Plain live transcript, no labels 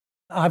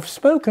I've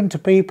spoken to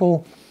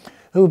people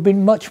who have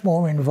been much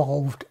more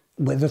involved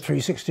with the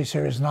 360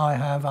 series than I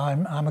have.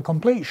 I'm a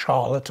complete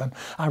charlatan.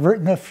 I've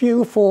written a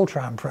few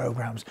Fortran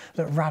programs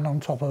that ran on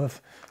top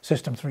of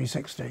System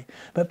 360.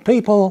 But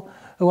people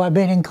who I've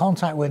been in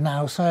contact with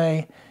now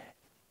say,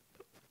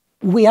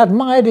 we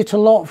admired it a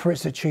lot for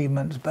its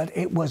achievements, but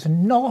it was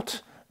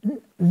not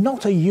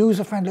a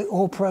user-friendly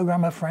or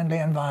programmer-friendly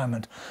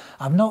environment.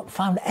 I've not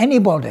found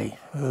anybody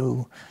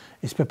who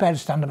is prepared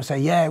to stand up and say,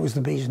 yeah, it was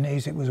the bee's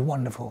knees, it was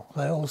wonderful.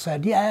 They all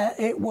said, yeah,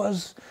 it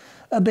was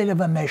a bit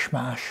of a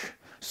mishmash.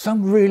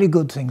 Some really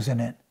good things in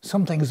it,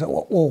 some things that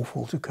were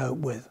awful to cope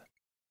with.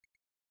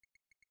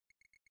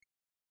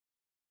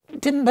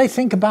 Didn't they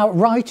think about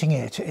writing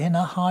it in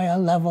a higher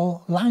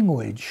level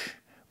language?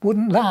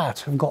 Wouldn't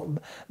that have got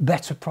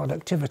better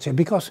productivity?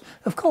 Because,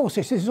 of course,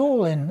 this is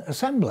all in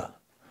assembler.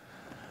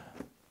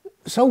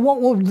 So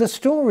what would the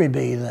story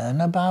be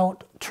then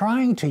about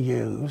trying to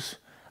use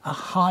a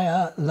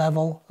higher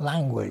level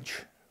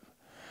language?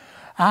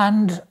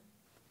 And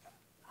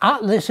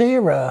at this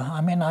era,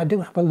 I mean, I do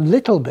have a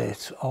little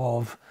bit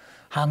of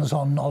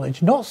hands-on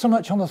knowledge, not so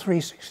much on the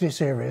 360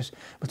 series,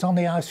 but on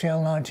the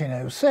ICL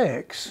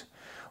 1906,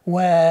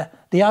 where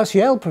the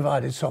ICL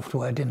provided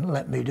software didn't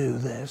let me do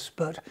this,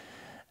 but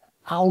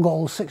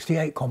Algol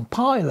 68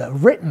 compiler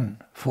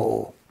written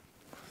for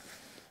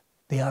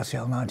the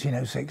ICL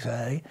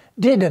 1906A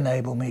did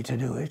enable me to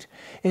do it,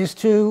 is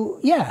to,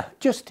 yeah,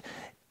 just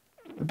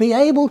be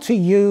able to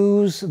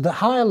use the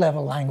higher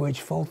level language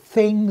for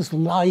things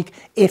like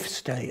if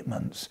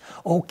statements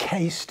or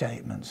case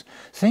statements,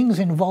 things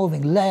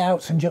involving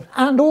layouts and jumps,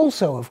 and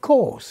also, of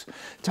course,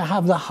 to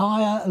have the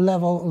higher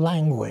level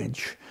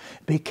language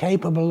be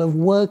capable of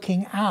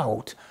working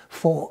out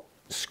for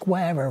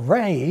square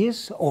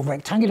arrays or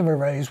rectangular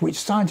arrays, which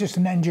scientists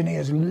and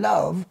engineers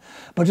love,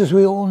 but as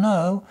we all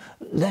know,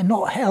 they're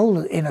not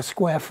held in a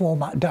square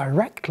format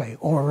directly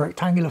or a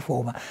rectangular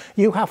format.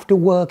 You have to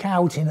work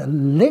out in a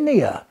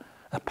linear,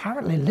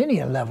 apparently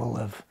linear level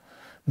of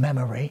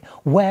memory,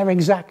 where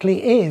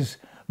exactly is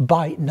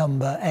byte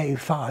number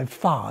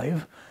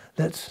A55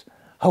 that's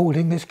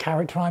holding this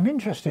character I'm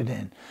interested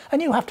in.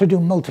 And you have to do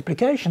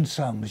multiplication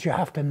sums. You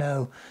have to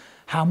know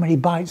how many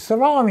bytes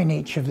there are in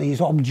each of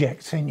these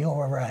objects in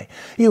your array.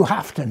 You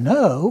have to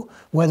know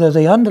whether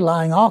the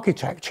underlying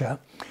architecture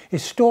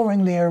is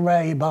storing the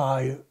array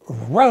by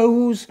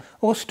rows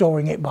or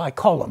storing it by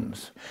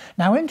columns.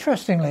 Now,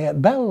 interestingly,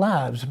 at Bell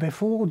Labs,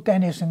 before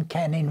Dennis and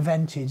Ken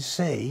invented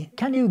C,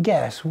 can you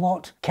guess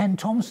what Ken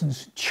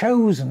Thompson's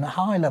chosen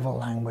high-level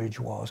language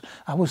was?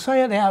 I will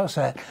say at the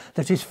outset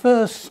that his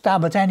first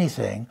stab at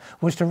anything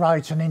was to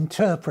write an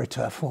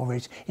interpreter for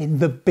it in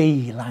the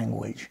B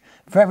language.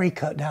 Very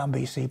cut down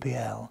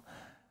BCPL.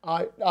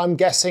 I'm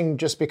guessing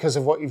just because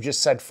of what you've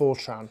just said,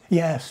 Fortran.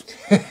 Yes.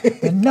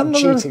 The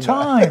number of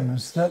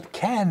times that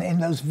Ken, in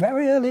those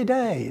very early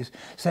days,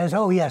 says,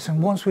 oh yes,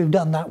 and once we've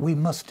done that, we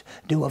must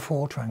do a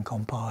Fortran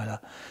compiler.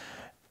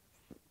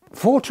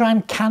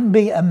 Fortran can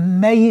be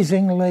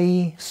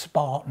amazingly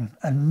Spartan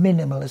and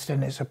minimalist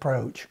in its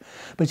approach.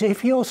 But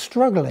if you're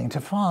struggling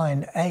to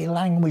find a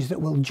language that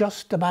will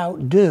just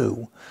about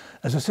do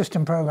as a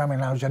system programming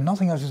language and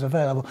nothing else is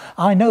available,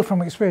 I know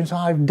from experience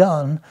I've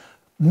done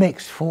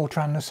mixed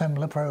Fortran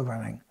assembler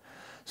programming.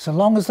 So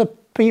long as the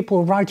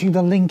people writing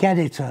the link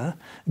editor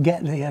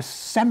get the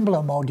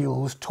assembler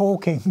modules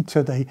talking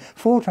to the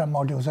Fortran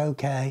modules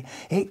okay,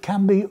 it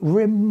can be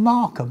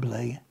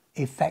remarkably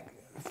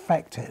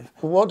effective.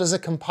 What does a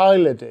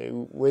compiler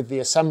do with the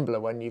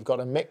assembler when you've got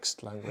a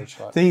mixed language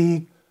like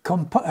that?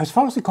 As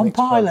far as the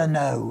compiler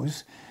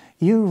knows,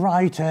 you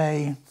write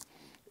a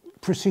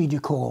procedure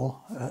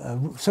call, a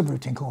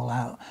subroutine call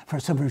out for a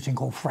subroutine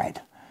called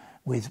Fred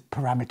with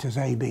parameters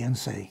A, B and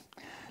C.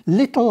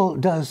 Little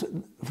does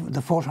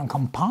the Fortran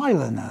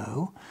compiler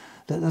know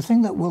that the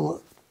thing that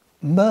will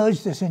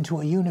merge this into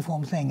a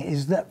uniform thing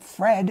is that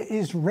Fred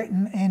is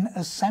written in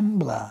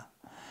assembler.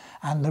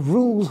 And the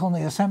rules on the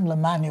assembler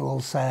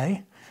manual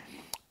say,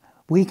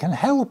 we can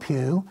help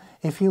you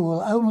if you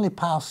will only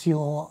pass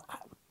your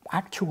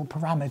actual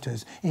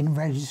parameters in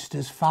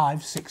registers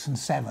 5, 6 and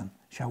 7,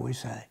 shall we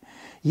say.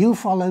 You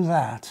follow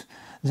that,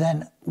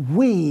 then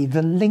we,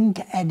 the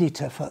link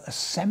editor for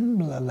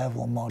assembler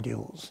level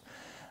modules,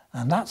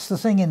 and that's the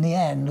thing in the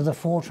end, the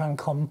Fortran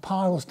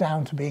compiles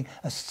down to being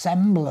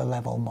assembler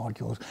level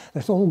modules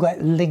that all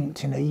get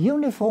linked in a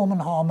uniform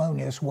and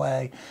harmonious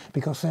way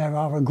because there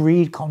are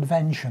agreed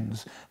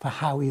conventions for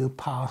how you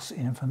pass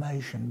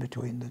information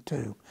between the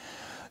two.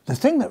 The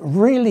thing that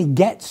really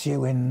gets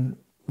you in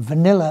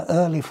vanilla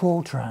early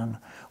Fortran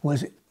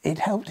was it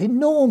helped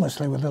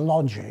enormously with the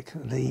logic,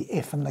 the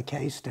if and the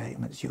case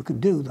statements. You could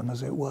do them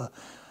as it were,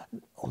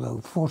 although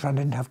Fortran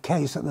didn't have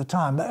case at the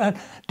time, but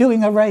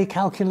doing array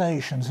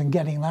calculations and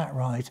getting that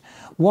right.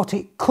 What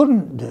it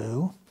couldn't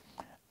do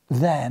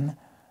then,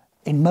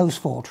 in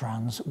most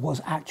Fortrans, was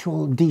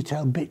actual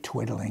detailed bit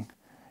twiddling,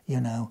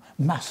 you know,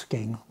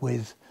 masking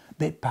with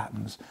bit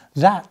patterns.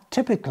 That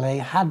typically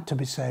had to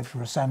be saved for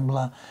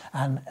assembler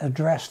and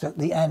addressed at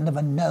the end of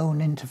a known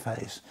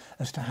interface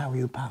as to how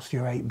you passed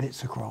your 8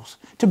 bits across,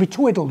 to be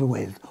twiddled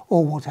with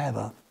or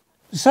whatever.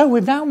 So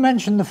we've now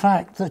mentioned the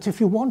fact that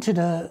if you wanted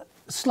a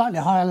slightly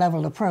higher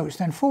level approach,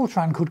 then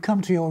Fortran could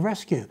come to your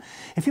rescue.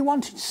 If you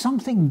wanted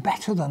something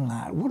better than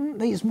that, wouldn't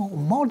these more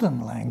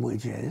modern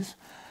languages,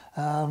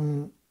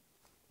 PL1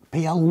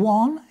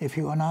 if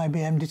you were an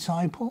IBM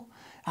disciple,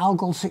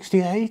 Algol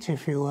 68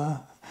 if you were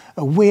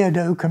a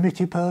weirdo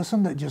committee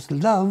person that just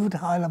loved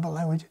high-level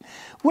languages,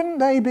 wouldn't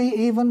they be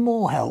even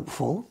more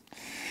helpful?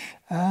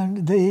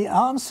 And the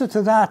answer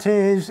to that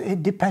is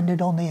it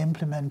depended on the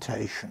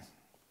implementation.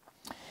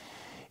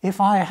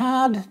 If I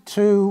had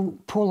to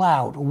pull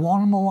out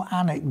one more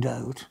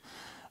anecdote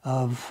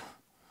of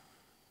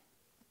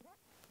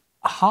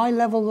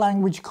high-level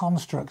language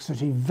constructs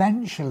that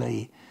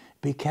eventually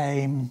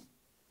became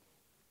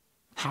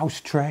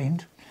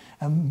house-trained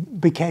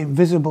and became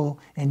visible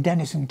in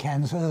Dennis and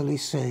Ken's early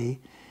C,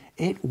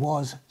 it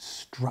was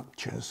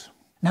structures.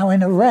 Now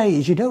in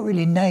arrays you don't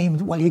really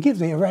name, well you give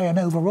the array an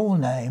overall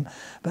name,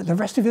 but the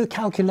rest of your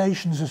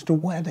calculations as to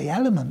where the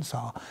elements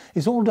are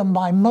is all done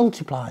by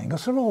multiplying,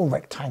 because they're all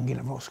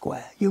rectangular or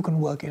square, you can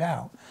work it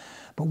out.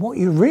 But what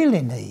you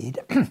really need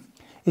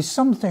is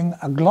something,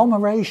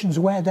 agglomerations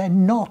where they're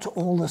not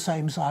all the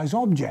same size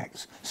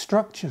objects,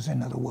 structures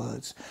in other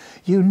words.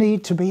 You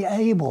need to be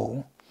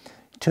able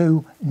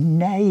to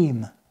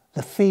name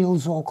the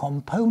fields or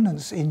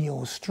components in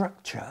your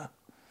structure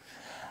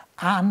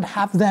and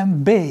have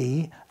them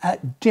be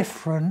at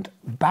different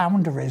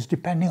boundaries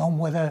depending on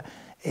whether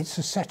it's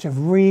a set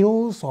of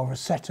reals or a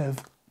set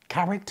of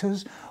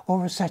characters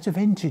or a set of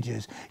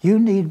integers. You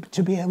need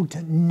to be able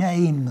to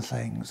name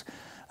things.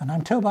 And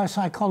I'm told by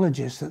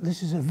psychologists that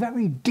this is a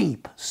very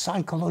deep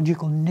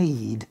psychological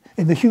need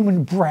in the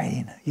human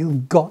brain.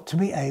 You've got to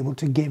be able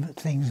to give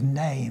things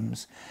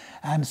names.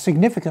 And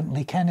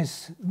significantly, Ken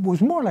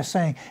was more or less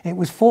saying it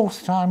was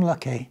fourth time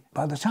lucky.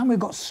 By the time we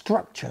got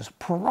structures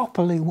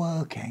properly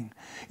working,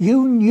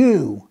 you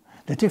knew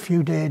that if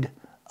you did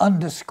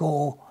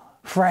underscore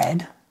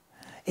Fred,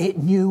 it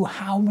knew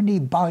how many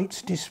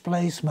bytes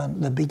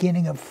displacement the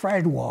beginning of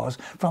Fred was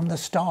from the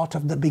start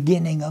of the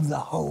beginning of the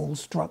whole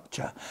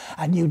structure.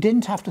 And you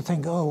didn't have to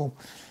think, oh,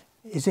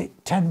 is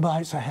it 10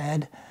 bytes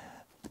ahead?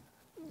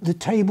 The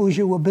tables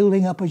you were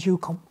building up as you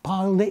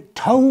compiled it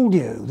told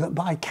you that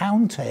by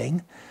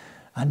counting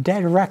and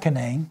dead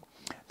reckoning,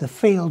 the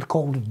field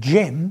called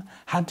Jim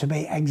had to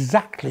be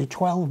exactly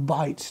 12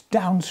 bytes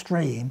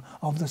downstream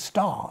of the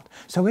start.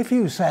 So if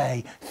you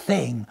say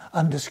thing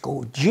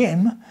underscore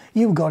Jim,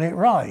 you got it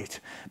right.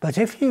 But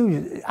if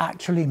you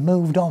actually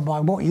moved on by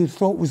what you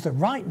thought was the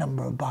right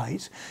number of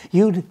bytes,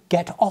 you'd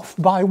get off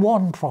by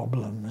 1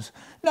 problems.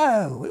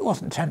 No, it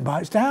wasn't 10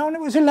 bytes down,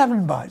 it was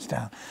 11 bytes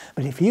down.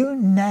 But if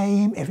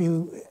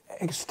you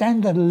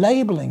extend a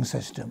labeling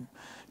system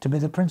to be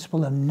the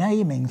principle of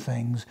naming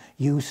things,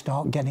 you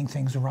start getting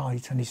things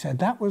right. And he said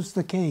that was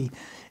the key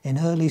in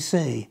early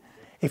C.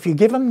 If you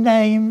give them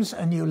names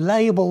and you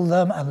label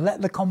them and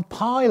let the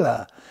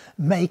compiler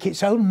make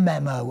its own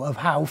memo of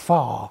how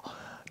far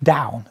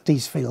down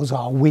these fields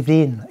are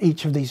within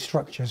each of these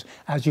structures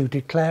as you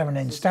declare and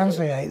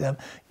instantiate them,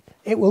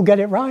 it will get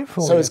it right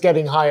for you. So it's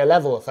getting higher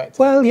level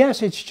effectively. Well,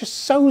 yes, it's just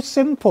so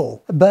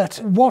simple. But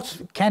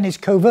what Ken is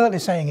covertly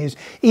saying is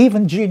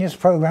even genius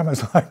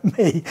programmers like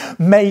me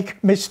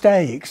make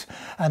mistakes.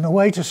 And the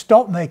way to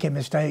stop making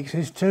mistakes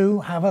is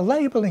to have a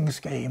labeling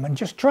scheme and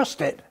just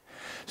trust it.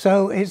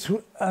 So it's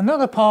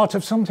another part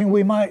of something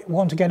we might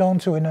want to get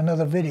onto in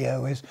another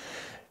video is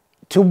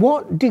to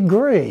what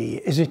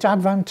degree is it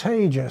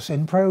advantageous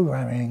in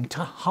programming to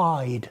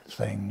hide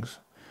things?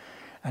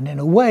 And in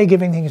a way,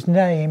 giving things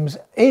names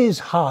is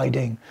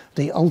hiding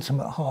the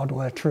ultimate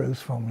hardware truth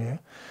from you.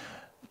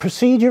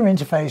 Procedure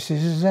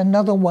interfaces is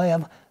another way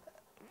of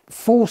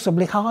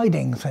forcibly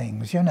hiding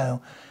things, you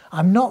know.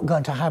 I'm not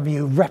going to have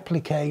you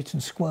replicate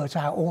and squirt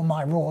out all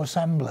my raw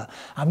assembler.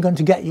 I'm going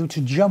to get you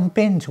to jump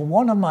into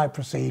one of my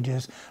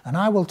procedures and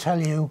I will tell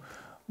you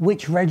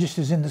which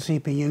registers in the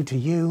CPU to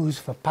use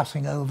for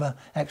passing over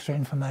extra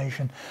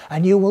information,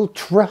 and you will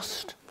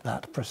trust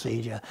that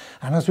procedure.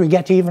 And as we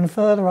get even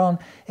further on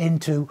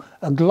into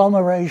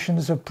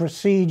agglomerations of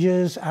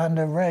procedures and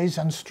arrays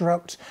and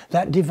structs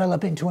that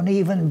develop into an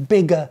even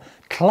bigger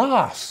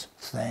class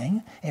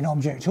thing in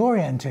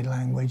object-oriented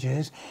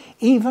languages,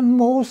 even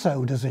more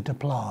so does it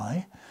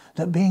apply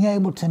that being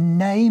able to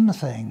name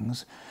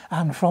things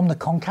and from the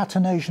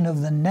concatenation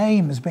of the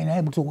names being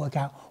able to work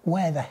out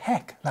where the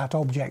heck that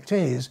object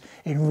is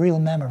in real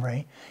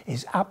memory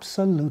is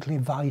absolutely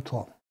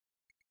vital.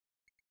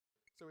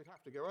 So we'd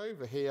have to go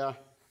over here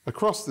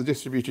across the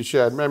distributed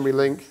shared memory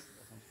link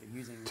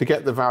to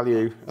get the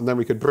value, and then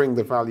we could bring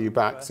the value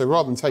back. So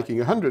rather than taking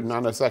 100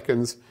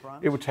 nanoseconds,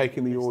 it would take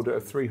in the order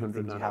of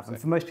 300 nanoseconds. And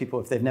for most people,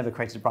 if they've never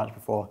created a branch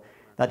before,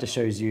 that just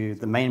shows you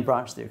the main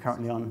branch that you're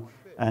currently on,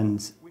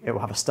 and it will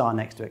have a star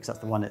next to it because that's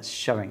the one it's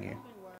showing you.